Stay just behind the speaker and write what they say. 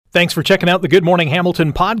Thanks for checking out the Good Morning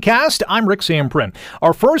Hamilton podcast. I'm Rick Samprin.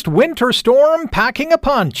 Our first winter storm packing a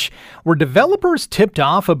punch. Were developers tipped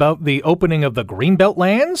off about the opening of the Greenbelt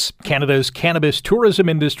lands? Canada's cannabis tourism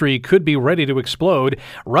industry could be ready to explode.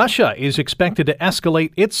 Russia is expected to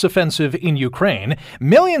escalate its offensive in Ukraine.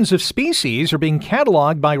 Millions of species are being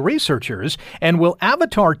cataloged by researchers. And will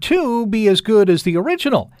Avatar 2 be as good as the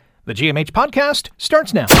original? The GMH podcast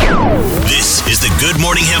starts now. This is the Good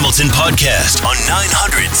Morning Hamilton podcast on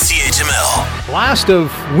 900 CHML. Blast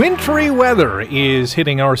of wintry weather is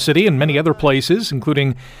hitting our city and many other places,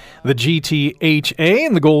 including the GTHA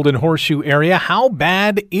and the Golden Horseshoe area. How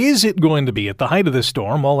bad is it going to be at the height of this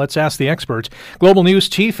storm? Well, let's ask the experts. Global News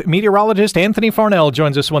Chief Meteorologist Anthony Farnell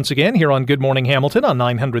joins us once again here on Good Morning Hamilton on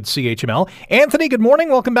 900 CHML. Anthony, good morning.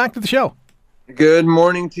 Welcome back to the show. Good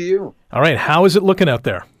morning to you. All right. How is it looking out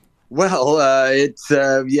there? Well,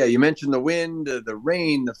 you mentioned the wind, the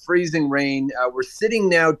rain, the freezing rain. We're sitting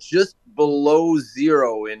now just below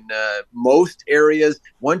zero in most areas.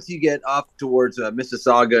 Once you get off towards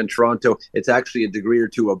Mississauga and Toronto, it's actually a degree or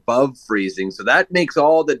two above freezing. So that makes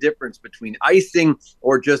all the difference between icing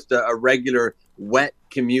or just a regular wet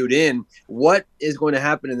commute in. What is going to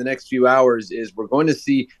happen in the next few hours is we're going to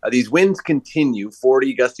see these winds continue,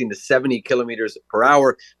 40 gusting to 70 kilometers per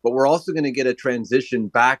hour, but we're also going to get a transition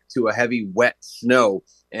back to a heavy wet snow.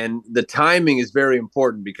 And the timing is very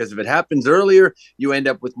important because if it happens earlier, you end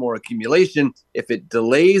up with more accumulation. If it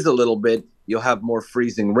delays a little bit, you'll have more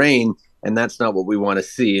freezing rain, and that's not what we want to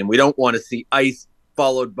see. And we don't want to see ice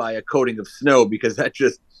followed by a coating of snow because that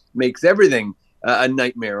just makes everything a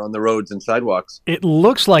nightmare on the roads and sidewalks. It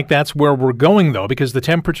looks like that's where we're going, though, because the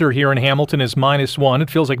temperature here in Hamilton is -1. It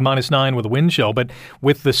feels like -9 with a wind chill, but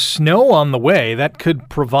with the snow on the way, that could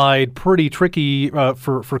provide pretty tricky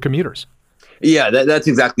for commuters. Yeah, that's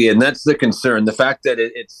exactly it. And that's the concern. The fact that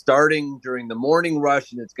it's starting during the morning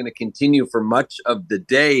rush and it's going to continue for much of the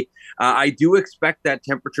day. I do expect that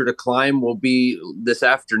temperature to climb will be this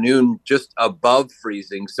afternoon just above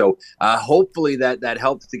freezing. So hopefully that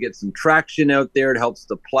helps to get some traction out there. It helps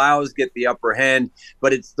the plows get the upper hand.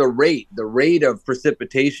 But it's the rate of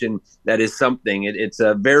precipitation that is something. It's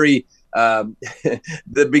a very...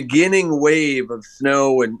 the beginning wave of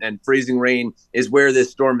snow and freezing rain is where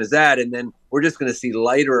this storm is at. And then we're just going to see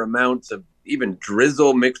lighter amounts of even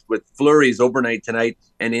drizzle mixed with flurries overnight tonight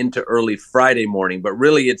and into early Friday morning. But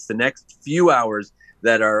really, it's the next few hours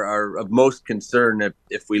that are of most concern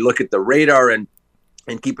if we look at the radar and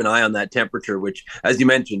keep an eye on that temperature, which, as you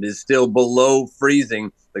mentioned, is still below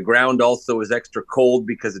freezing. The ground also is extra cold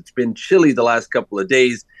because it's been chilly the last couple of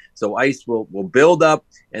days. So ice will build up.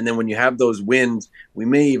 And then when you have those winds, we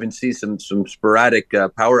may even see some sporadic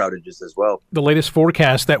power outages as well. The latest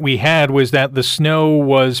forecast that we had was that the snow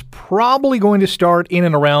was probably going to start in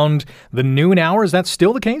and around the noon hour. Is that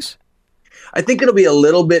still the case? I think it'll be a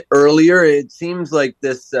little bit earlier. It seems like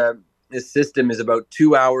this system is about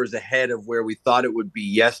 2 hours ahead of where we thought it would be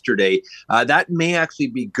yesterday. That may actually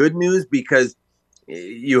be good news because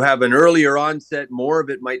you have an earlier onset. More of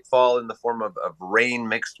it might fall in the form of rain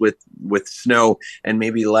mixed with snow and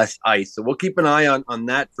maybe less ice. So we'll keep an eye on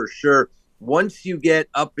that for sure. Once you get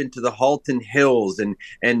up into the Halton Hills and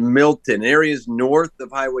Milton, areas north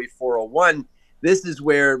of Highway 401, this is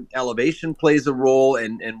where elevation plays a role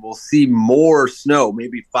and we'll see more snow,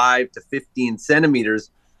 maybe 5 to 15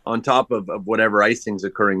 centimeters on top of whatever icing's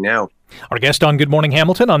occurring now. Our guest on Good Morning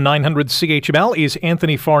Hamilton on 900 CHML is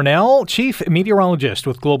Anthony Farnell, Chief Meteorologist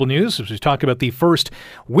with Global News, as we talk about the first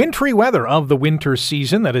wintry weather of the winter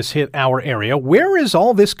season that has hit our area. Where is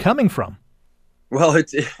all this coming from? Well,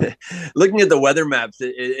 it's looking at the weather maps,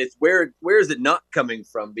 it's where is it not coming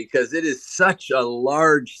from? Because it is such a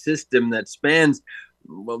large system that spans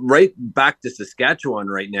right back to Saskatchewan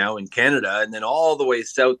right now in Canada, and then all the way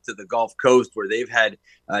south to the Gulf Coast, where they've had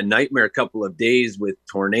a nightmare couple of days with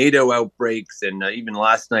tornado outbreaks, and even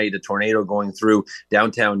last night a tornado going through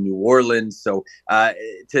downtown New Orleans. So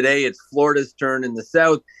today it's Florida's turn in the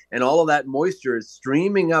south, and all of that moisture is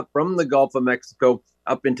streaming up from the Gulf of Mexico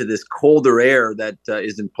up into this colder air that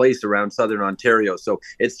is in place around southern Ontario. So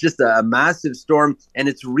it's just a massive storm, and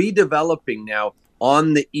it's redeveloping now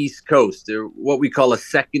on the East Coast. They're what we call a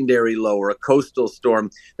secondary low or a coastal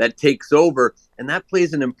storm that takes over. And that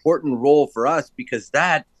plays an important role for us because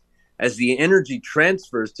that, as the energy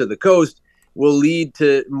transfers to the coast, will lead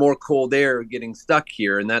to more cold air getting stuck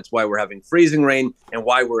here. And that's why we're having freezing rain and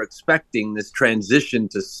why we're expecting this transition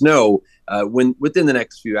to snow within the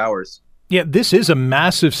next few hours. Yeah, this is a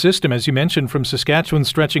massive system, as you mentioned, from Saskatchewan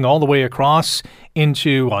stretching all the way across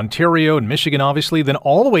into Ontario and Michigan, obviously, then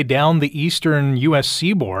all the way down the eastern U.S.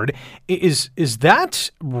 seaboard. Is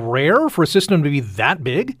that rare for a system to be that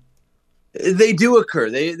big? They do occur.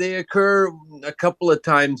 They occur a couple of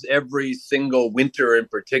times every single winter, in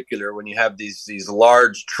particular, when you have these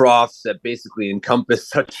large troughs that basically encompass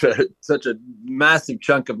such a massive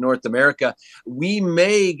chunk of North America. We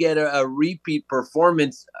may get a repeat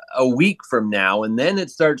performance a week from now, and then it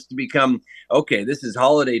starts to become, okay, this is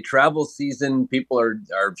holiday travel season. People are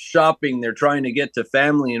shopping. They're trying to get to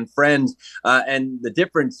family and friends. And the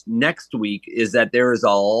difference next week is that there is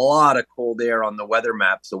a lot of cold air on the weather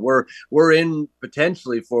map. So we're in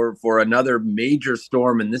potentially for another major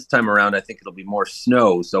storm. And this time around, I think it'll be more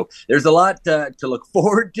snow. So there's a lot to look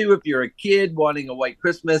forward to if you're a kid wanting a white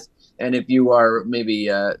Christmas. And if you are maybe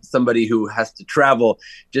somebody who has to travel,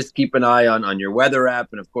 just keep an eye on your weather app.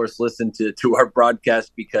 And of course, listen to our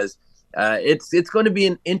broadcast, because it's going to be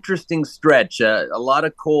an interesting stretch. A lot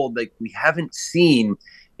of cold like we haven't seen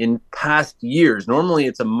in past years. Normally,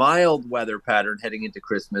 it's a mild weather pattern heading into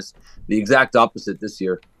Christmas. The exact opposite this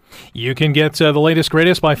year. You can get the latest,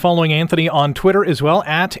 greatest by following Anthony on Twitter as well,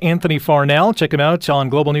 at Anthony Farnell. Check him out on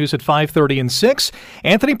Global News at 5:30 and 6.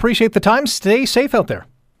 Anthony, appreciate the time. Stay safe out there.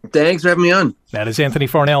 Thanks for having me on. That is Anthony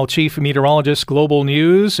Farnell, Chief Meteorologist, Global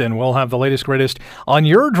News, and we'll have the latest, greatest on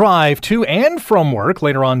your drive to and from work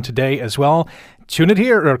later on today as well. Tune it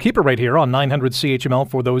here, or keep it right here on 900 CHML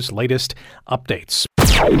for those latest updates.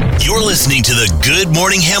 You're listening to the Good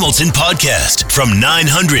Morning Hamilton podcast from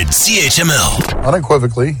 900 CHML.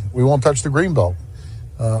 Unequivocally, we won't touch the Greenbelt.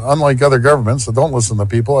 Unlike other governments that don't listen to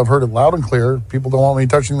people, I've heard it loud and clear. People don't want me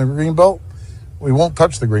touching the Greenbelt. We won't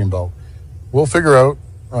touch the Greenbelt. We'll figure out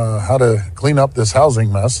how to clean up this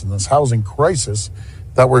housing mess and this housing crisis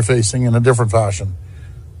that we're facing in a different fashion.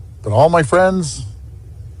 But all my friends,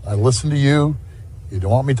 I listen to you. You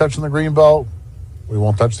don't want me touching the Greenbelt. We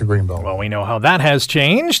won't touch the Greenbelt. Well, we know how that has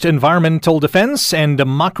changed. Environmental Defense and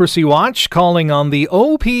Democracy Watch calling on the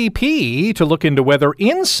OPP to look into whether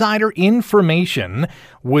insider information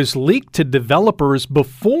was leaked to developers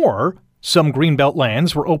before some Greenbelt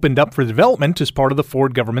lands were opened up for development as part of the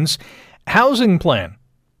Ford government's housing plan.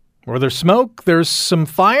 Where there's smoke, there's some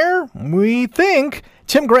fire, we think.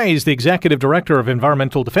 Tim Gray is the Executive Director of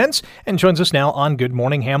Environmental Defense and joins us now on Good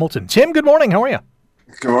Morning Hamilton. Tim, good morning. How are you?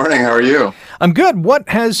 Good morning. How are you? I'm good. What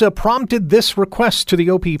has prompted this request to the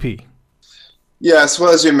OPP? Yes,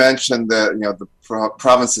 well, as you mentioned, the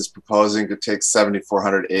province is proposing to take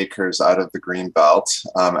 7,400 acres out of the Greenbelt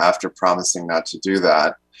after promising not to do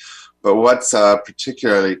that. But what's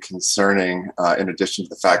particularly concerning, in addition to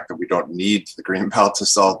the fact that we don't need the Greenbelt to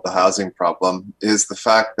solve the housing problem, is the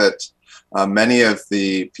fact that many of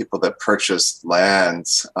the people that purchased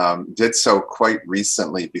lands did so quite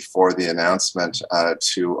recently before the announcement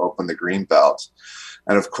to open the Greenbelt.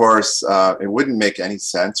 And of course, it wouldn't make any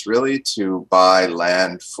sense really to buy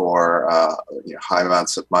land for high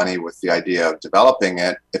amounts of money with the idea of developing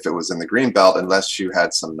it if it was in the Greenbelt, unless you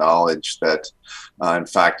had some knowledge that, in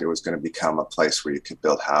fact, it was going to become a place where you could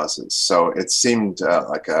build houses. So it seemed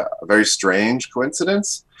like a very strange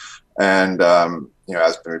coincidence. And,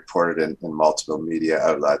 as been reported in multiple media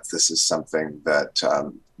outlets, this is something that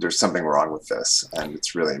there's something wrong with this, and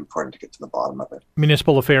it's really important to get to the bottom of it.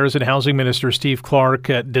 Municipal Affairs and Housing Minister Steve Clark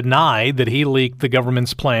denied that he leaked the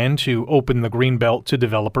government's plan to open the Greenbelt to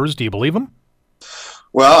developers. Do you believe him?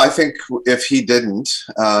 Well, I think if he didn't,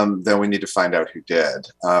 then we need to find out who did.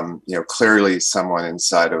 Clearly someone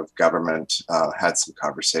inside of government had some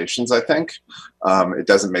conversations, I think. It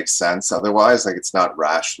doesn't make sense otherwise. Like, it's not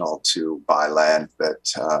rational to buy land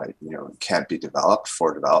that, can't be developed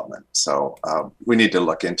for development. So we need to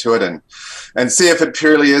look into it and see if it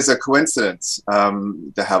purely is a coincidence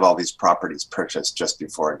to have all these properties purchased just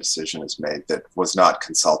before a decision is made that was not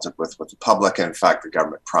consulted with the public. And in fact, the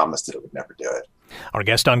government promised that it would never do it. Our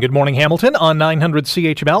guest on Good Morning Hamilton on 900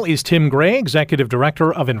 CHML is Tim Gray, Executive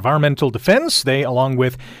Director of Environmental Defense. They, along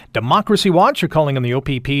with Democracy Watch, are calling on the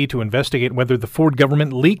OPP to investigate whether the Ford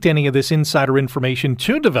government leaked any of this insider information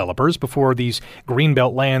to developers before these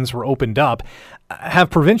Greenbelt lands were opened up. Have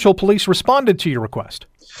provincial police responded to your request?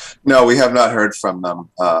 No, we have not heard from them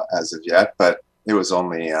as of yet, but it was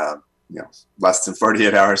only less than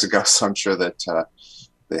 48 hours ago, so I'm sure that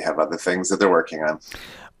they have other things that they're working on.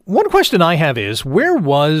 One question I have is, where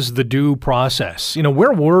was the due process?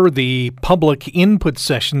 Where were the public input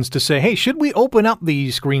sessions to say, hey, should we open up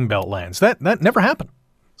these Greenbelt lands? That never happened.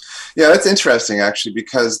 Yeah, that's interesting, actually,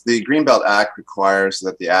 because the Greenbelt Act requires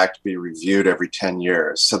that the act be reviewed every 10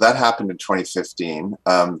 years. So that happened in 2015.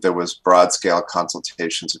 There was broad-scale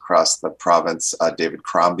consultations across the province. David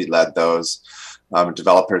Crombie led those.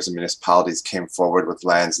 Developers and municipalities came forward with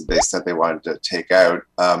lands that they said they wanted to take out.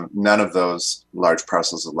 None of those large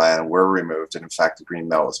parcels of land were removed, and in fact, the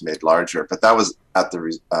Greenbelt was made larger. But that was at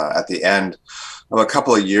the end of a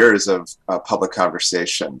couple of years of public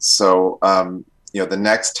conversation. So, the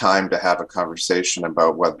next time to have a conversation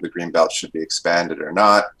about whether the Greenbelt should be expanded or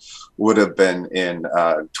not would have been in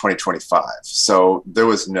 2025. So there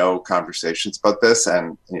was no conversations about this.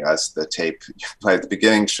 And as the tape you played at the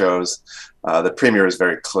beginning shows, the Premier is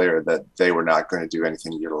very clear that they were not going to do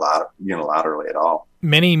anything unilaterally at all.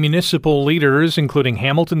 Many municipal leaders, including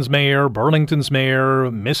Hamilton's mayor, Burlington's mayor,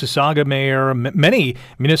 Mississauga mayor, many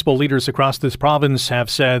municipal leaders across this province have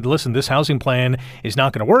said, listen, this housing plan is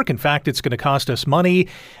not going to work. In fact, it's going to cost us money.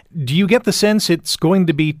 Do you get the sense it's going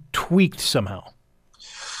to be tweaked somehow?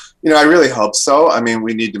 I really hope so. I mean,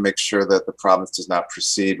 we need to make sure that the province does not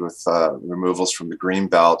proceed with removals from the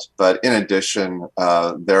Greenbelt. But in addition,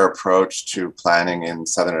 their approach to planning in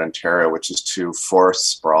Southern Ontario, which is to force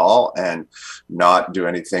sprawl and not do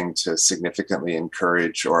anything to significantly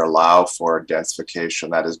encourage or allow for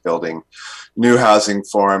densification, that is building new housing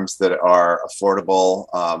forms that are affordable,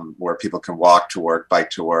 where people can walk to work,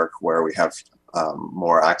 bike to work, where we have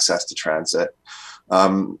more access to transit.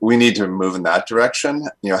 We need to move in that direction.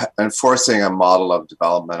 Enforcing a model of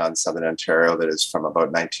development on Southern Ontario that is from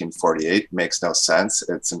about 1948 makes no sense.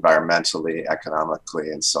 It's environmentally,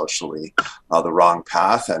 economically, and socially the wrong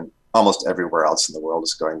path, and almost everywhere else in the world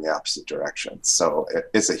is going the opposite direction. So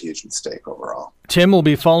it's a huge mistake overall. Tim will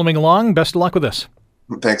be following along. Best of luck with this.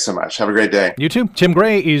 Thanks so much. Have a great day. You too. Tim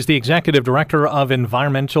Gray is the Executive Director of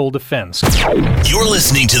Environmental Defense. You're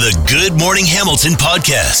listening to the Good Morning Hamilton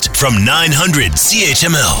podcast from 900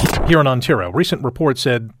 CHML. Here in Ontario, recent reports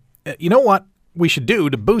said, you know what we should do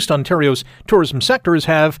to boost Ontario's tourism sector is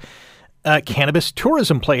have cannabis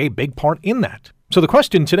tourism play a big part in that. So the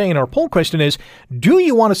question today in our poll question is, do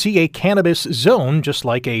you want to see a cannabis zone just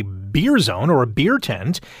like a beer zone or a beer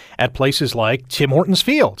tent at places like Tim Hortons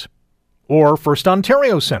Field or First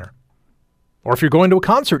Ontario Centre? Or if you're going to a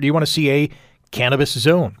concert, do you want to see a cannabis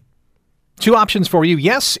zone? Two options for you.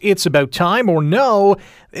 Yes, it's about time, or no,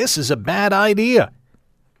 this is a bad idea.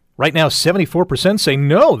 Right now, 74% say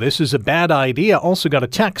no, this is a bad idea. Also got a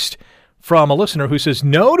text from a listener who says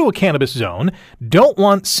no to a cannabis zone, don't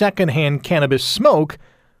want secondhand cannabis smoke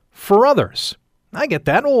for others. I get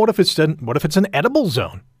that. Well, what if it's an edible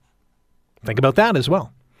zone? Think about that as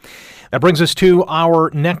well. That brings us to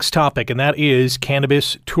our next topic, and that is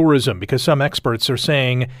cannabis tourism, because some experts are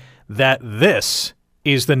saying that this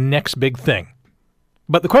is the next big thing.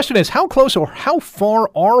 But the question is, how close or how far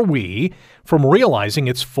are we from realizing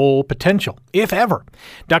its full potential, if ever?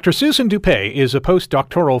 Dr. Susan Dupé is a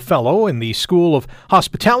postdoctoral fellow in the School of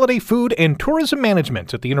Hospitality, Food, and Tourism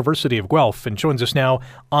Management at the University of Guelph and joins us now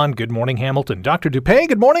on Good Morning Hamilton. Dr. Dupé,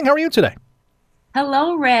 good morning. How are you today?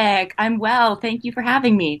 Hello, Rick. I'm well. Thank you for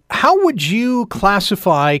having me. How would you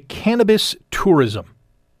classify cannabis tourism?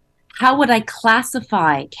 How would I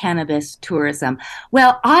classify cannabis tourism?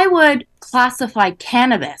 Well, I would classify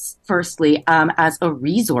cannabis, firstly, as a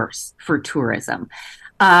resource for tourism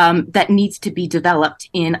that needs to be developed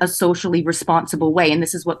in a socially responsible way. And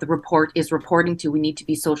this is what the report is reporting to. We need to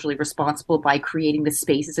be socially responsible by creating the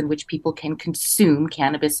spaces in which people can consume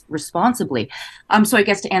cannabis responsibly. So I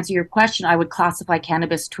guess to answer your question, I would classify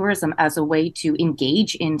cannabis tourism as a way to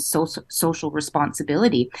engage in social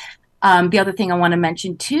responsibility. The other thing I want to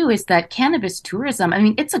mention, too, is that cannabis tourism,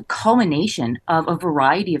 it's a culmination of a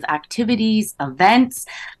variety of activities, events,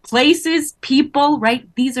 places, people, right?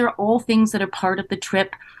 These are all things that are part of the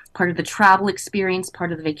trip, part of the travel experience,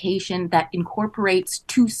 part of the vacation that incorporates,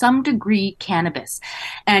 to some degree, cannabis.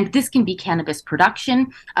 And this can be cannabis production.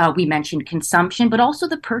 We mentioned consumption, but also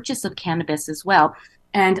the purchase of cannabis as well.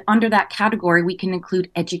 And under that category, we can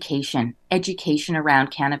include education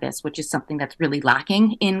around cannabis, which is something that's really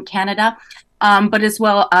lacking in Canada, but as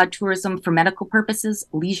well tourism for medical purposes,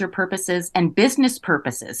 leisure purposes, and business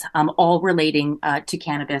purposes, all relating to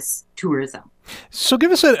cannabis tourism. So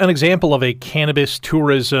give us an example of a cannabis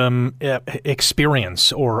tourism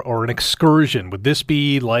experience or an excursion. Would this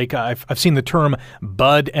be like, I've seen the term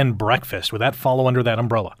bud and breakfast. Would that follow under that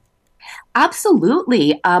umbrella?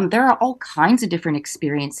 Absolutely. There are all kinds of different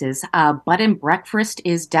experiences. Bed and breakfast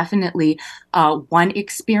is definitely one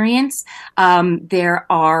experience. There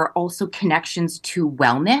are also connections to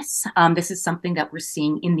wellness. This is something that we're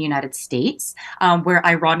seeing in the United States, where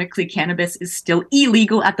ironically cannabis is still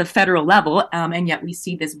illegal at the federal level, and yet we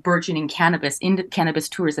see this burgeoning cannabis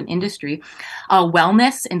tourism industry.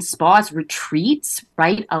 Wellness and spas, retreats,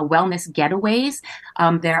 right? Wellness getaways.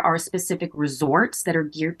 There are specific resorts that are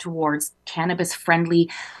geared towards cannabis-friendly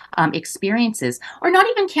experiences, or not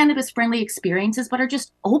even cannabis-friendly experiences, but are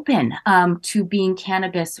just open to being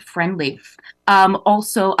cannabis-friendly.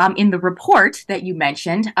 Also, in the report that you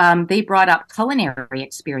mentioned, they brought up culinary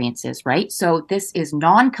experiences, right? So this is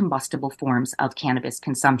non-combustible forms of cannabis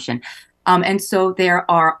consumption. And so there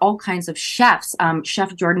are all kinds of chefs.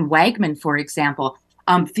 Chef Jordan Wagman, for example,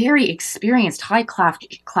 very experienced, high-class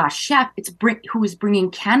chef who is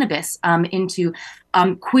bringing cannabis into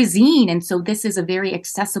cuisine. And so this is a very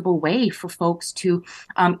accessible way for folks to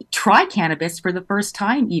try cannabis for the first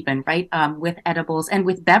time even, right, with edibles and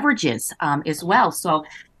with beverages as well. So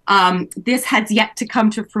this has yet to come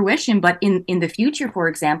to fruition, but in the future, for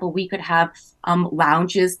example, we could have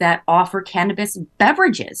lounges that offer cannabis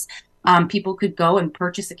beverages. People could go and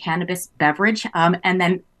purchase a cannabis beverage and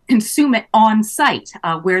then consume it on site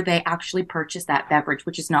where they actually purchase that beverage,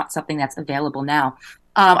 which is not something that's available now.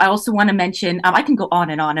 I also want to mention, I can go on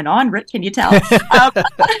and on and on, Rick, can you tell?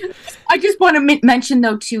 I just want to mention,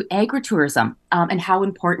 though, too, agritourism and how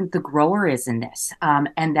important the grower is in this,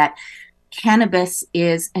 and that cannabis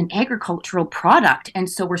is an agricultural product. And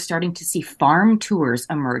so we're starting to see farm tours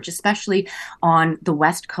emerge, especially on the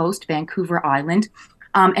West Coast, Vancouver Island.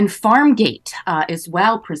 And Farmgate as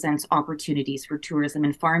well presents opportunities for tourism.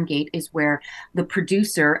 And Farmgate is where the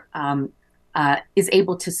producer is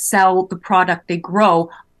able to sell the product they grow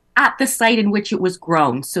at the site in which it was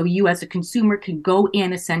grown. So you as a consumer can go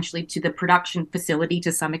in essentially to the production facility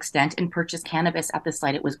to some extent and purchase cannabis at the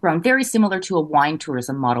site it was grown. Very similar to a wine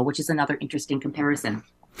tourism model, which is another interesting comparison.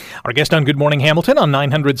 Our guest on Good Morning Hamilton on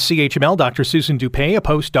 900 CHML, Dr. Susan Dupé, a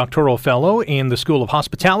postdoctoral fellow in the School of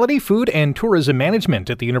Hospitality, Food and Tourism Management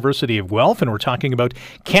at the University of Guelph, and we're talking about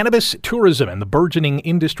cannabis tourism and the burgeoning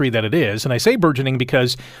industry that it is. And I say burgeoning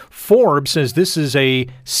because Forbes says this is a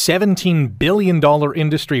 $17 billion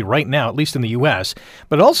industry right now, at least in the U.S.,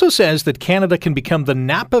 but it also says that Canada can become the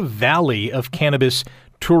Napa Valley of cannabis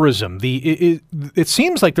tourism. It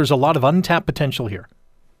seems like there's a lot of untapped potential here.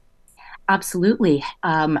 Absolutely.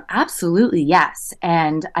 Absolutely, yes.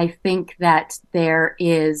 And I think that there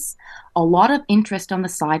is a lot of interest on the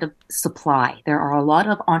side of supply. There are a lot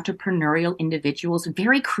of entrepreneurial individuals,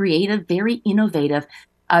 very creative, very innovative,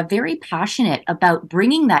 very passionate about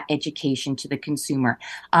bringing that education to the consumer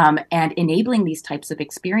and enabling these types of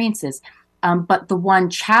experiences. But the one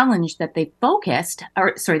challenge that they've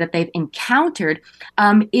encountered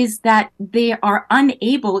is that they are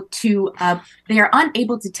unable to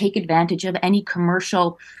take advantage of any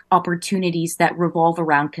commercial opportunities that revolve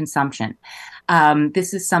around consumption.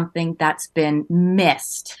 This is something that's been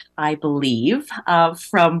missed, I believe,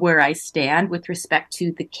 from where I stand with respect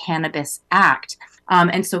to the Cannabis Act.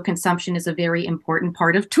 And so consumption is a very important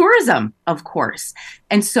part of tourism, of course.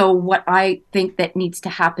 And so what I think that needs to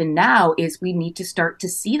happen now is we need to start to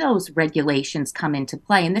see those regulations come into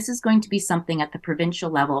play. And this is going to be something at the provincial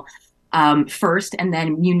level first, and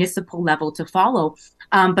then municipal level to follow.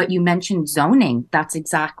 But you mentioned zoning. That's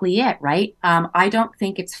exactly it, right? I don't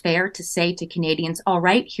think it's fair to say to Canadians, all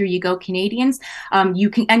right, here you go, Canadians. You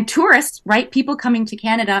can, and tourists, right? People coming to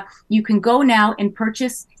Canada, you can go now and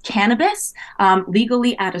purchase cannabis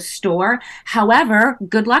legally at a store. However,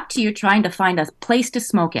 good luck to you trying to find a place to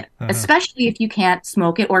smoke it, especially if you can't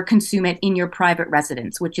smoke it or consume it in your private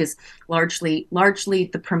residence, which is largely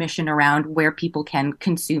the permission around where people can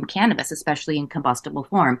consume cannabis, especially in combustible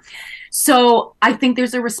form. So I think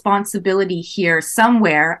there's a responsibility here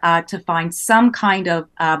somewhere to find some kind of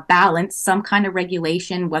balance, some kind of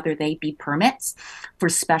regulation, whether they be permits for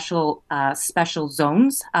special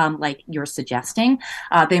zones like you're suggesting.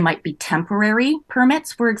 They might be temporary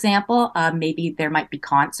permits, for example. Maybe there might be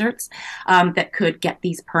concerts that could get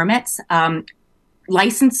these permits.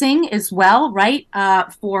 Licensing as well, right,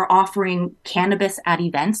 for offering cannabis at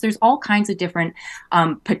events. There's all kinds of different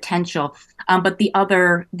potential. But the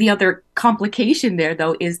other complication there,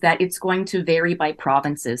 though, is that it's going to vary by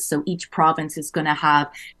provinces. So each province is going to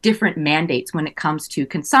have different mandates when it comes to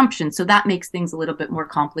consumption. So that makes things a little bit more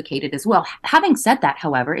complicated as well. Having said that,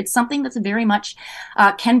 however, it's something that's very much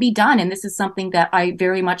can be done. And this is something that I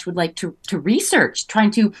very much would like to research,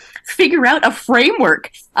 trying to figure out a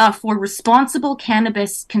framework for responsible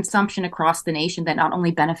cannabis consumption across the nation that not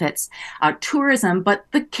only benefits tourism, but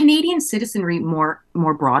the Canadian citizenry more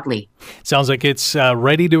broadly. Sounds like it's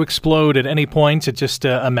ready to explode at any point. It's just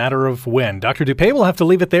a matter of when. Dr. Dupé, we'll have to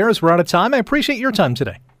leave it there as we're out of time. I appreciate your time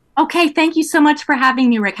today. Okay, thank you so much for having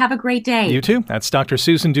me, Rick. Have a great day. You too. That's Dr.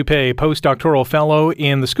 Susan Dupé, postdoctoral fellow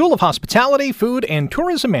in the School of Hospitality, Food, and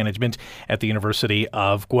Tourism Management at the University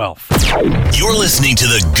of Guelph. You're listening to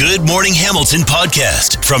the Good Morning Hamilton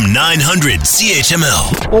podcast from 900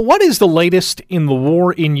 CHML. Well, what is the latest in the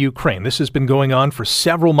war in Ukraine? This has been going on for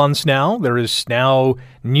several months now. There is now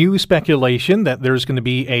new speculation that there's going to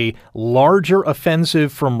be a larger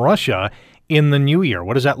offensive from Russia in the new year.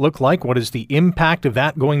 What does that look like? What is the impact of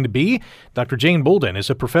that going to be? Dr. Jane Bolden is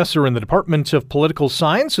a professor in the Department of Political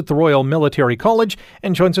Science at the Royal Military College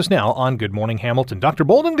and joins us now on Good Morning Hamilton. Dr.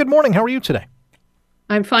 Bolden, good morning. How are you today?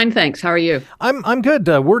 I'm fine, thanks. How are you? I'm good.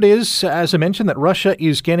 Word is, as I mentioned, that Russia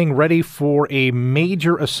is getting ready for a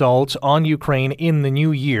major assault on Ukraine in the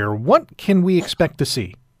new year. What can we expect to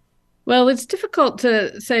see? Well, it's difficult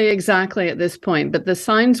to say exactly at this point, but the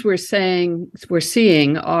signs we're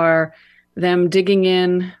seeing are them digging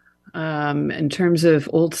in terms of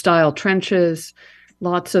old-style trenches,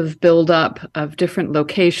 lots of buildup of different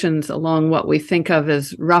locations along what we think of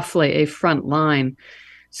as roughly a front line.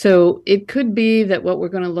 So it could be that what we're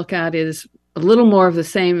going to look at is a little more of the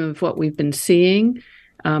same of what we've been seeing,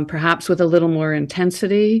 perhaps with a little more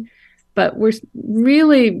intensity, but we're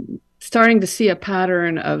really starting to see a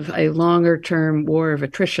pattern of a longer-term war of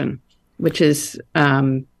attrition, which is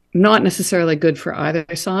not necessarily good for either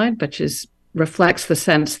side, but just reflects the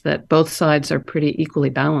sense that both sides are pretty equally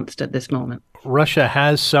balanced at this moment. Russia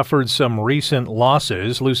has suffered some recent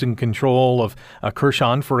losses, losing control of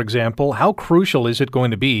Kherson, for example. How crucial is it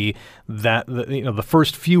going to be that the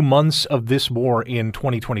first few months of this war in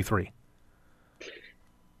 2023?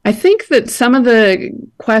 I think that some of the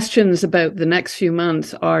questions about the next few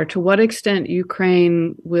months are to what extent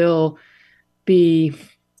Ukraine will be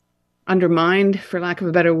undermined, for lack of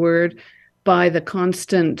a better word, by the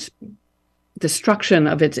constant destruction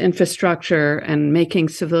of its infrastructure and making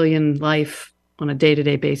civilian life on a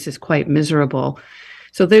day-to-day basis quite miserable.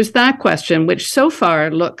 So there's that question, which so far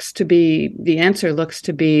the answer looks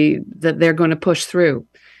to be that they're going to push through.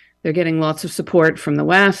 They're getting lots of support from the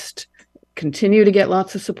West, continue to get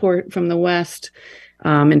lots of support from the West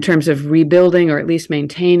in terms of rebuilding or at least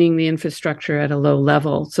maintaining the infrastructure at a low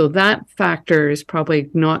level. So that factor is probably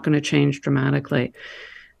not going to change dramatically.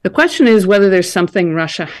 The question is whether there's something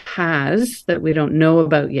Russia has that we don't know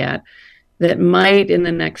about yet that might in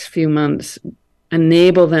the next few months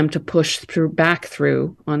enable them to push back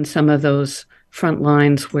through on some of those front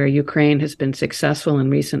lines where Ukraine has been successful in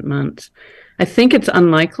recent months. I think it's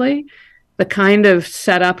unlikely. The kind of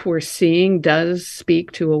setup we're seeing does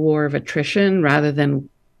speak to a war of attrition rather than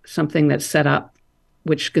something that's set up,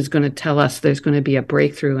 which is going to tell us there's going to be a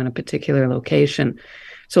breakthrough in a particular location.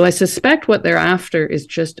 So I suspect what they're after is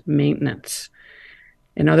just maintenance.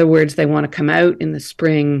 In other words, they want to come out in the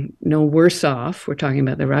spring no worse off, we're talking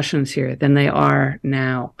about the Russians here, than they are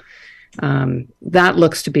now. That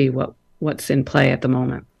looks to be what's in play at the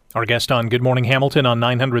moment. Our guest on Good Morning Hamilton on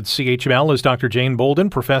 900 CHML is Dr. Jane Bolden,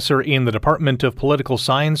 professor in the Department of Political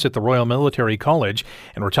Science at the Royal Military College,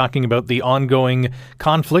 and we're talking about the ongoing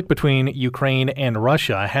conflict between Ukraine and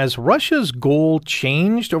Russia. Has Russia's goal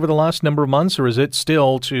changed over the last number of months, or is it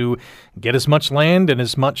still to get as much land and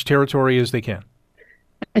as much territory as they can?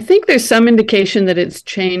 I think there's some indication that it's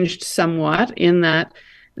changed somewhat in that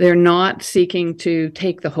they're not seeking to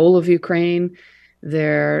take the whole of Ukraine.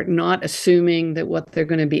 They're not assuming that what they're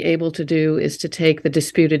going to be able to do is to take the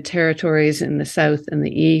disputed territories in the south and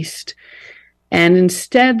the east. And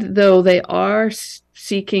instead, though, they are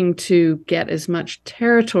seeking to get as much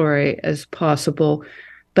territory as possible,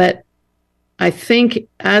 but I think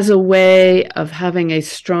as a way of having a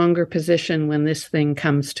stronger position when this thing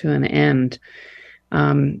comes to an end.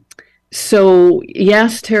 So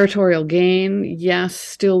yes, territorial gain, yes,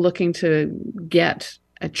 still looking to get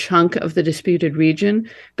a chunk of the disputed region,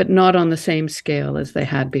 but not on the same scale as they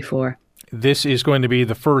had before. This is going to be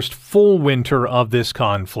the first full winter of this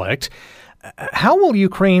conflict. How will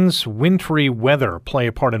Ukraine's wintry weather play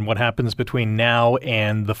a part in what happens between now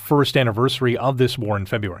and the first anniversary of this war in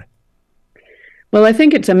February? Well, I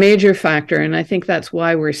think it's a major factor, and I think that's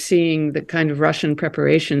why we're seeing the kind of Russian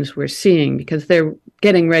preparations we're seeing, because they're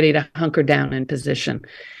getting ready to hunker down in position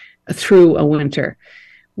through a winter.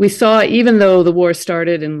 We saw, even though the war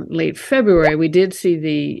started in late February, we did see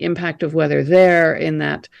the impact of weather there in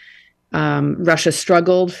that Russia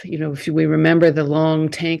struggled. If we remember the long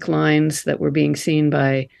tank lines that were being seen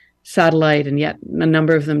by satellite, and yet a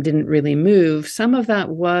number of them didn't really move. Some of that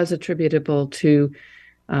was attributable to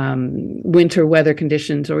winter weather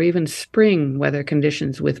conditions or even spring weather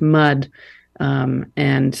conditions with mud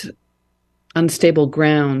and unstable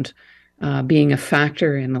ground being a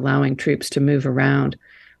factor in allowing troops to move around.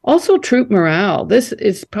 Also, troop morale. This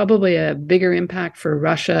is probably a bigger impact for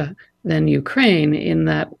Russia than Ukraine, in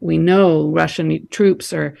that we know Russian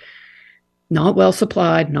troops are not well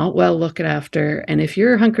supplied, not well looked after. And if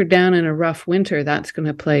you're hunkered down in a rough winter, that's going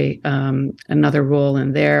to play another role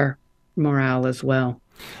in their morale as well.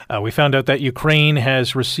 We found out that Ukraine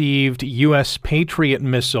has received U.S. Patriot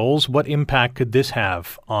missiles. What impact could this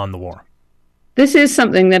have on the war? This is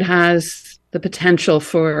something that has the potential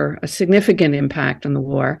for a significant impact on the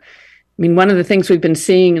war. I mean, one of the things we've been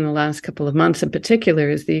seeing in the last couple of months in particular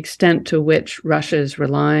is the extent to which Russia is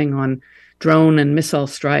relying on drone and missile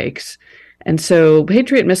strikes. And so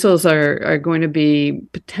Patriot missiles are going to be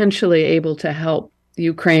potentially able to help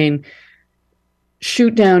Ukraine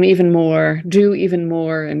shoot down even more, do even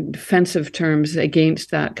more in defensive terms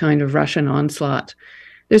against that kind of Russian onslaught.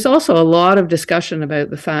 There's also a lot of discussion about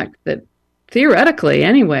the fact that theoretically,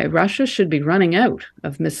 anyway, Russia should be running out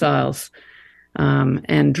of missiles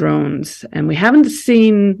and drones. And we haven't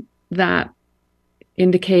seen that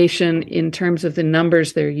indication in terms of the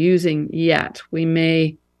numbers they're using yet. We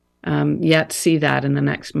may yet see that in the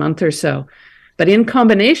next month or so. But in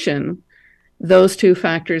combination, those two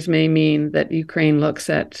factors may mean that Ukraine looks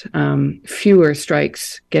at fewer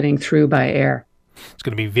strikes getting through by air. It's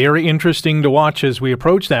going to be very interesting to watch as we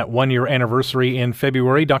approach that one-year anniversary in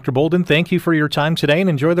February. Dr. Bolden, thank you for your time today, and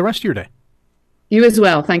enjoy the rest of your day. You as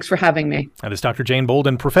well. Thanks for having me. That is Dr. Jane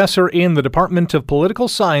Bolden, professor in the Department of Political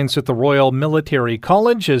Science at the Royal Military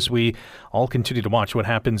College, as we all continue to watch what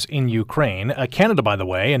happens in Ukraine. Canada, by the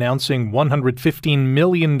way, announcing $115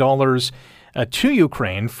 million to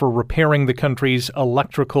Ukraine for repairing the country's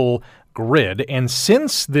electrical grid. And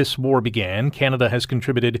since this war began, Canada has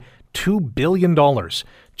contributed $2 billion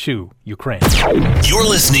to Ukraine. You're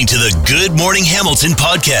listening to the Good Morning Hamilton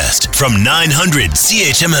podcast from 900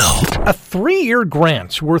 CHML. A 3-year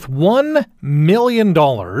grant worth $1 million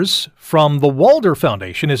from the Walder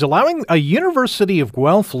Foundation is allowing a University of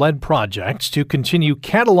Guelph-led project to continue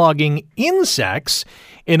cataloging insects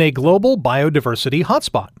in a global biodiversity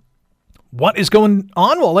hotspot. What is going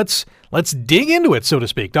on? Well, let's dig into it, so to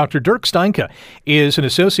speak. Dr. Dirk Steinke is an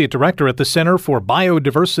associate director at the Center for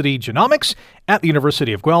Biodiversity Genomics at the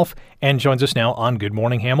University of Guelph and joins us now on Good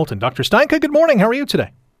Morning Hamilton. Dr. Steinke, good morning. How are you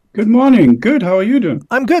today? Good morning. Good. How are you doing?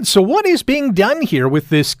 I'm good. So what is being done here with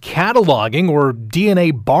this cataloging or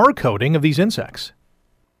DNA barcoding of these insects?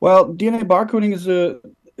 Well, DNA barcoding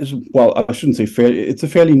I shouldn't say fair. It's a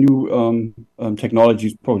fairly new technology.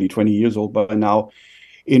 It's probably 20 years old by now,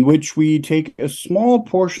 in which we take a small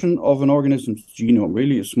portion of an organism's genome,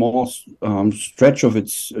 really a small stretch of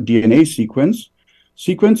its DNA sequence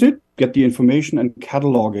it, get the information, and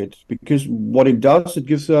catalog it. Because what it does, it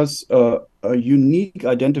gives us a unique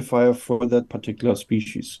identifier for that particular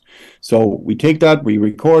species. So we take that, we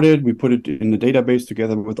record it, we put it in the database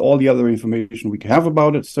together with all the other information we have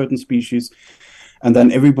about a certain species, and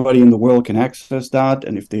then everybody in the world can access that.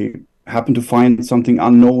 And if they happen to find something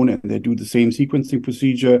unknown and they do the same sequencing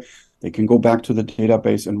procedure, they can go back to the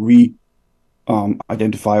database and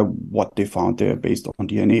identify what they found there based on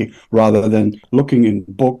DNA, rather than looking in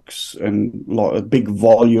books and big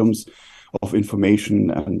volumes of information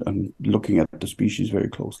and looking at the species very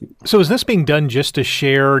closely. So is this being done just to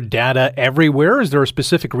share data everywhere? Is there a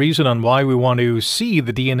specific reason on why we want to see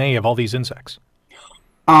the DNA of all these insects?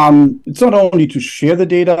 It's not only to share the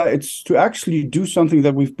data, it's to actually do something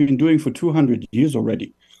that we've been doing for 200 years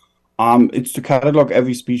already. It's to catalog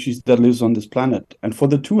every species that lives on this planet. And for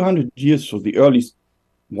the 200 years, so the early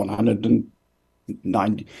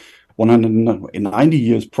 190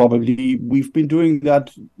 years probably, we've been doing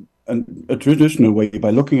that a traditional way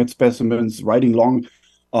by looking at specimens, writing long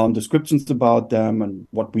descriptions about them and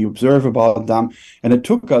what we observe about them. And it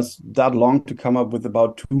took us that long to come up with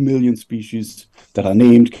about 2 million species that are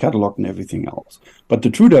named, cataloged, and everything else. But the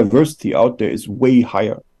true diversity out there is way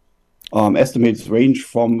higher. Estimates range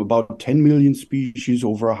from about 10 million species,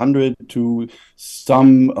 over 100, to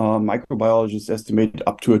some microbiologists estimate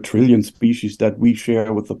up to 1 trillion species that we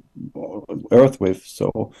share with the Earth with.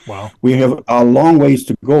 So wow. We have a long ways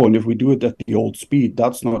to go. And if we do it at the old speed,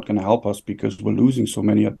 that's not going to help us because we're losing so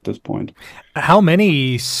many at this point. How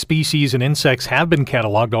many species and insects have been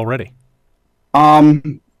cataloged already?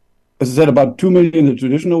 As I said, about 2 million the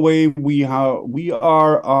traditional way. We are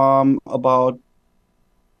about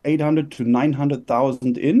 800 to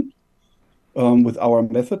 900,000 in with our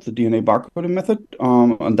method, the DNA barcoding method.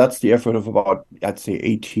 And that's the effort of about, I'd say,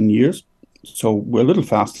 18 years. So we're a little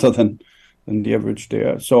faster than the average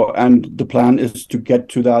there. So, and the plan is to get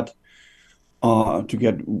to that, to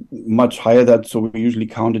get much higher that. So we usually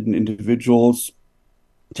count it in individuals,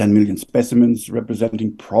 10 million specimens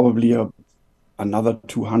representing probably another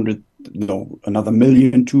 2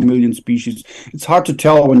 million species. It's hard to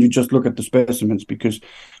tell when you just look at the specimens because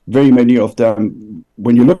very many of them,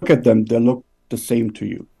 when you look at them, they look the same to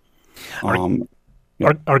you.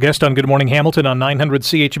 Our guest on Good Morning Hamilton on 900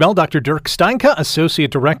 CHML, Dr. Dirk Steinke, Associate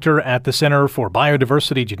Director at the Center for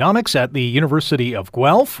Biodiversity Genomics at the University of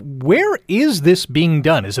Guelph. Where is this being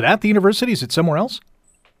done? Is it at the university? Is it somewhere else?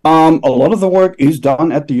 A lot of the work is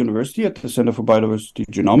done at the university, at the Center for Biodiversity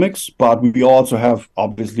Genomics, but we also have,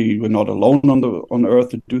 obviously, we're not alone on Earth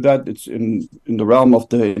to do that. It's in the realm of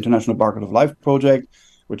the International Barcode of Life project,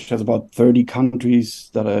 which has about 30 countries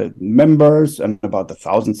that are members and about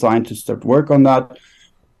 1,000 scientists that work on that.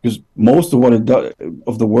 Because most of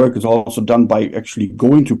of the work is also done by actually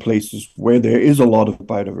going to places where there is a lot of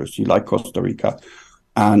biodiversity, like Costa Rica,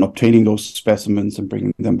 and obtaining those specimens and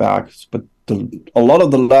bringing them back. But a lot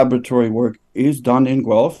of the laboratory work is done in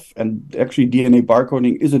Guelph, and actually DNA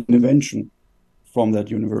barcoding is an invention from that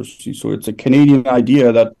university. So it's a Canadian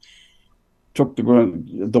idea that took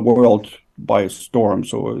the world by storm.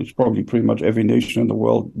 So it's probably pretty much every nation in the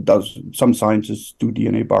world does. Some scientists do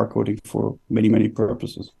DNA barcoding for many, many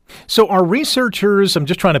purposes. So our researchers, I'm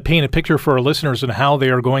just trying to paint a picture for our listeners and how they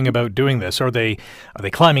are going about doing this. Are they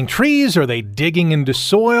climbing trees? Are they digging into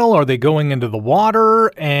soil? Are they going into the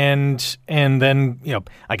water and then,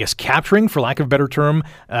 I guess capturing, for lack of a better term,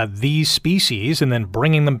 these species and then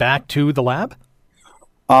bringing them back to the lab?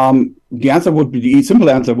 The simple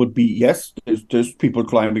answer would be yes. There's people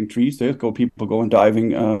climbing trees. There's people going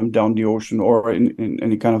diving down the ocean or in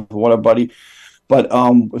any kind of water body. But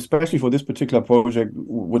especially for this particular project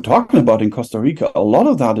we're talking about in Costa Rica, a lot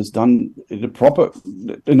of that is done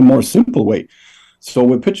in a more simple way. So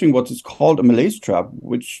we're pitching what is called a Malaise trap,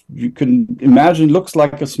 which you can imagine looks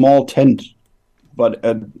like a small tent, but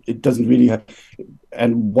it doesn't really have.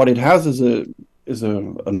 And what it has is a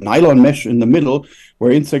nylon mesh in the middle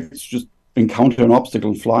where insects just encounter an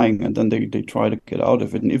obstacle flying and then they try to get out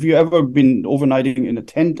of it. And if you've ever been overnighting in a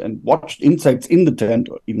tent and watched insects in the tent,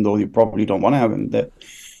 even though you probably don't want to have them there,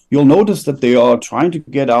 you'll notice that they are trying to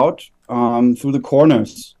get out through the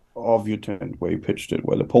corners of your tent where you pitched it,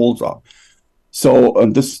 where the poles are. So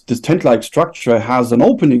this tent-like structure has an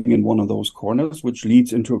opening in one of those corners, which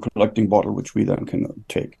leads into a collecting bottle, which we then can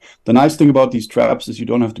take. The nice thing about these traps is you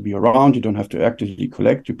don't have to be around, you don't have to actively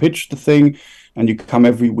collect. You pitch the thing, and you come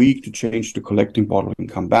every week to change the collecting bottle and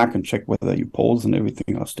come back and check whether your poles and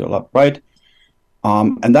everything are still upright.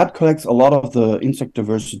 And that collects a lot of the insect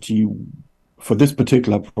diversity for this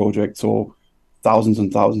particular project. So thousands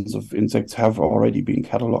and thousands of insects have already been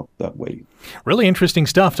cataloged that way. Really interesting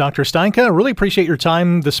stuff, Dr. Steinke. Really appreciate your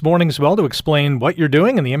time this morning as well to explain what you're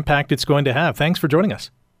doing and the impact it's going to have. Thanks for joining us.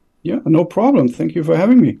 Yeah, no problem. Thank you for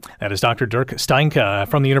having me. That is Dr. Dirk Steinke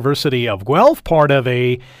from the University of Guelph, part of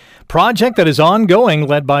a project that is ongoing,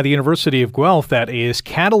 led by the University of Guelph, that is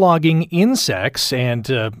cataloging insects and,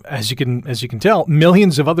 as you can tell,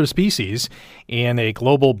 millions of other species in a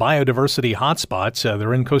global biodiversity hotspot.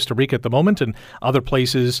 They're in Costa Rica at the moment and other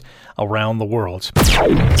places around the world.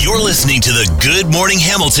 You're listening to the Good Morning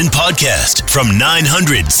Hamilton podcast from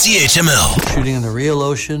 900 CHML. Shooting in the real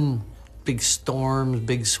ocean, big storms,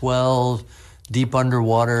 big swells, deep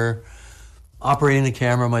underwater. Operating the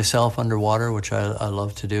camera myself underwater, which I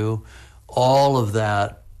love to do. All of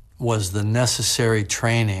that was the necessary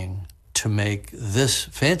training to make this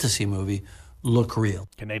fantasy movie look real.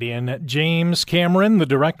 Canadian James Cameron, the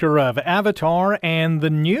director of Avatar and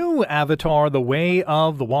the new Avatar, The Way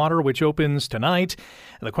of the Water, which opens tonight.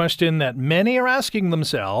 The question that many are asking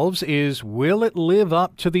themselves is, will it live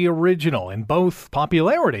up to the original in both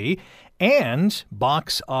popularity and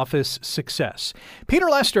box office success? Peter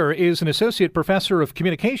Lester is an associate professor of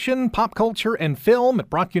communication, pop culture, and film at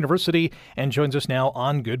Brock University and joins us now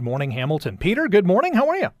on Good Morning Hamilton. Peter, good morning. How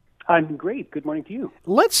are you? I'm great. Good morning to you.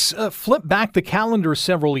 Let's flip back the calendar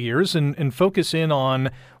several years and focus in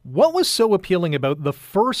on what was so appealing about the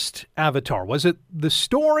first Avatar. Was it the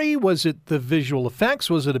story? Was it the visual effects?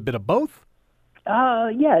 Was it a bit of both?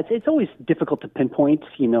 Yeah, it's always difficult to pinpoint,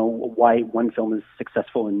 why one film is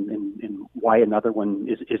successful and why another one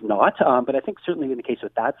is not. But I think certainly in the case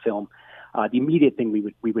of that film, the immediate thing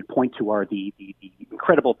we would point to are the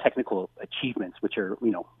incredible technical achievements, which are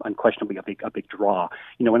unquestionably a big draw.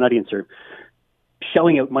 An audience are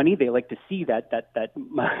shelling out money, they like to see that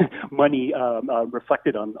money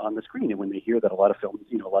reflected on the screen. And when they hear that a lot of films,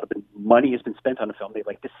 a lot of money has been spent on a film, they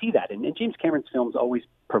like to see that. And James Cameron's films always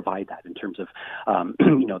provide that in terms of,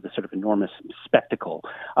 the sort of enormous spectacle.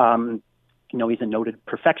 He's a noted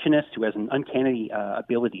perfectionist who has an uncanny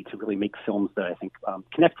ability to really make films that I think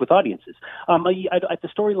connect with audiences. The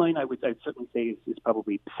storyline, I'd certainly say is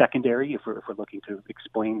probably secondary if we're looking to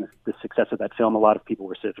explain the success of that film. A lot of people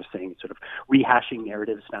were sort of saying sort of rehashing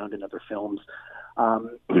narratives found in other films.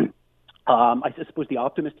 I suppose the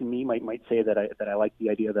optimist in me might say that I like the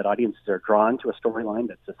idea that audiences are drawn to a storyline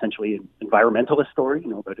that's essentially an environmentalist story,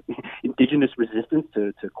 about indigenous resistance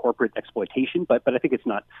to corporate exploitation. But I think it's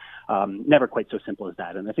not never quite so simple as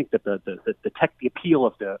that. And I think that the appeal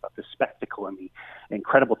of the spectacle and the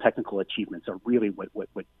incredible technical achievements are really what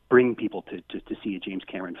bring people to see a James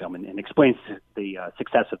Cameron film and explains the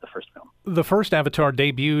success of the first film. The first Avatar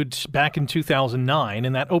debuted back in 2009,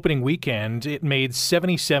 and that opening weekend it made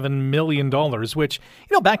 $77 million, which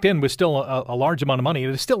back then was still a large amount of money.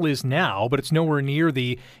 It still is now, but it's nowhere near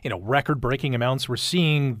the record-breaking amounts we're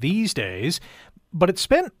seeing these days. But it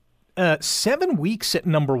spent 7 weeks at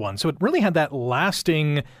number one, so it really had that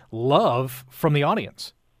lasting love from the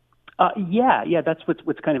audience. Yeah, that's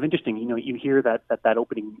what's kind of interesting. You hear that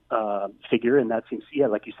opening figure, and that seems,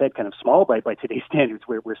 like you said, kind of small by today's standards,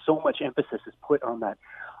 where so much emphasis is put on that,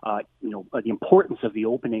 the importance of the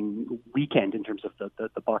opening weekend in terms of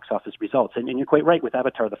the box office results. And you're quite right with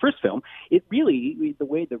Avatar, the first film. It really,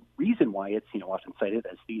 the reason why it's often cited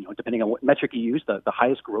as depending on what metric you use, the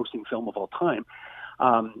highest grossing film of all time.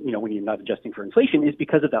 When you're not adjusting for inflation, is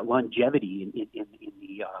because of that longevity in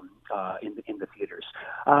the theaters.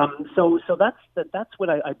 So that's what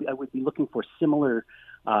I would be looking for, similar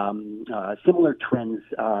trends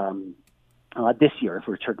this year if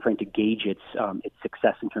we're trying to gauge its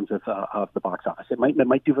success in terms of the box office. It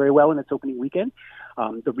might do very well in its opening weekend.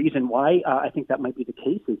 The reason why I think that might be the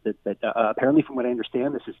case is that apparently, from what I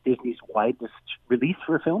understand, this is Disney's widest release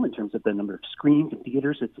for a film in terms of the number of screens and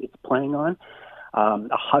theaters it's playing on.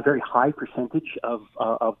 Very high percentage of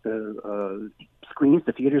the screens,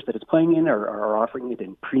 the theaters that it's playing in, are offering it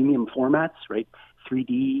in premium formats, right?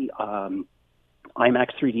 3D, IMAX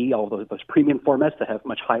 3D, all those premium formats that have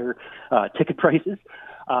much higher ticket prices.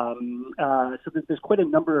 So there's quite a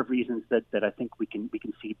number of reasons that I think we can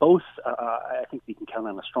see both. I think we can count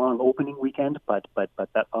on a strong opening weekend, but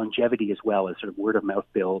that longevity as well as sort of word of mouth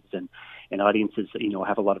builds and audiences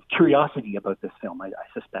have a lot of curiosity about this film. I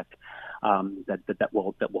suspect that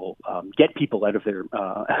will get people out of their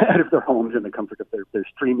homes in the comfort of their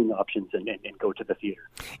streaming options and go to the theater.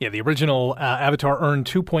 Yeah, the original Avatar earned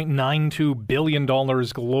 $2.92 billion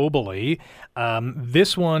globally.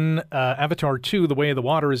 This one, Avatar 2, The Way of the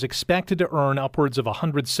Water, is expected to earn upwards of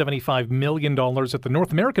 $175 million at the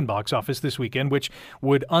North American box office this weekend, which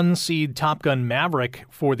would unseat Top Gun Maverick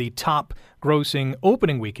for the top grossing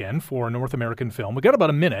opening weekend for a North American film. We got about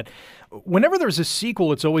a minute. Whenever there's a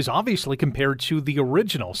sequel, it's always obviously compared to the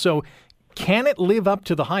original. So can it live up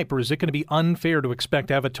to the hype, or is it going to be unfair to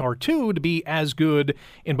expect Avatar 2 to be as good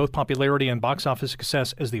in both popularity and box office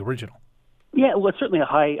success as the original? Yeah, well, it's certainly a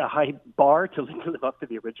high bar to live up to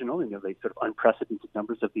the original, the sort of unprecedented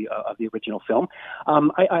numbers of the original film.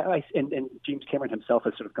 And James Cameron himself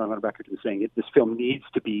has sort of gone on record in saying this film needs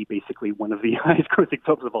to be basically one of the highest grossing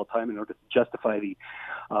films of all time in order to justify the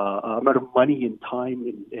amount of money and time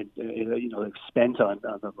and spent on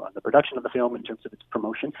the production of the film in terms of its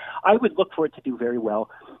promotion. I would look for it to do very well.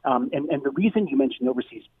 And the reason you mentioned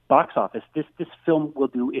overseas box office, this film will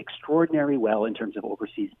do extraordinarily well in terms of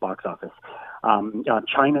overseas box office.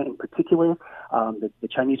 China in particular, the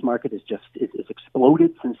Chinese market is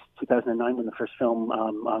exploded since 2009 when the first film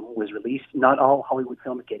was released. Not all Hollywood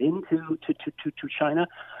films get into to China.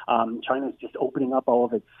 China is just opening up all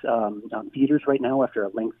of its theaters right now after a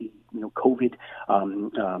lengthy COVID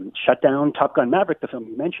shutdown. Top Gun Maverick, the film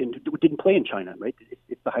you mentioned, didn't play in China, right?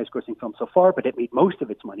 It's the highest grossing film so far, but it made most of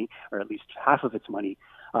its money, or at least half of its money,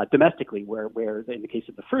 domestically, where in the case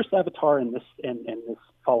of the first Avatar and this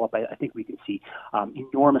follow-up, I think we can see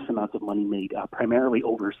enormous amounts of money made primarily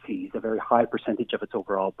overseas, a very high percentage of its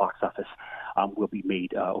overall box office will be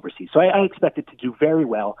made overseas. So I expect it to do very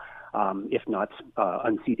well. If not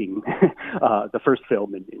unseating the first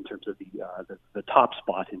film in terms of the top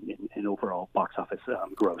spot in overall box office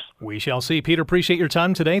gross. We shall see. Peter, appreciate your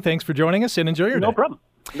time today. Thanks for joining us and enjoy your day. No problem.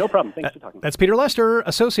 No problem. Thanks for talking. That's Peter Lester,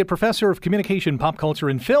 Associate Professor of Communication, Pop Culture,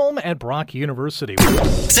 and Film at Brock University.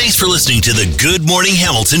 Thanks for listening to the Good Morning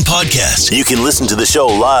Hamilton podcast. You can listen to the show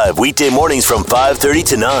live weekday mornings from 5:30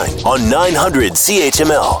 to 9 on 900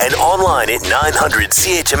 CHML and online at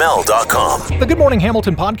 900CHML.com. The Good Morning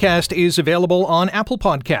Hamilton podcast is available on Apple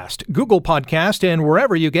Podcast, Google Podcast, and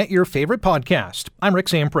wherever you get your favorite podcast. I'm Rick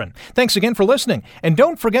Zamprin. Thanks again for listening. And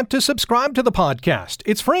don't forget to subscribe to the podcast.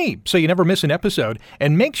 It's free, so you never miss an episode.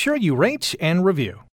 And make sure you rate and review.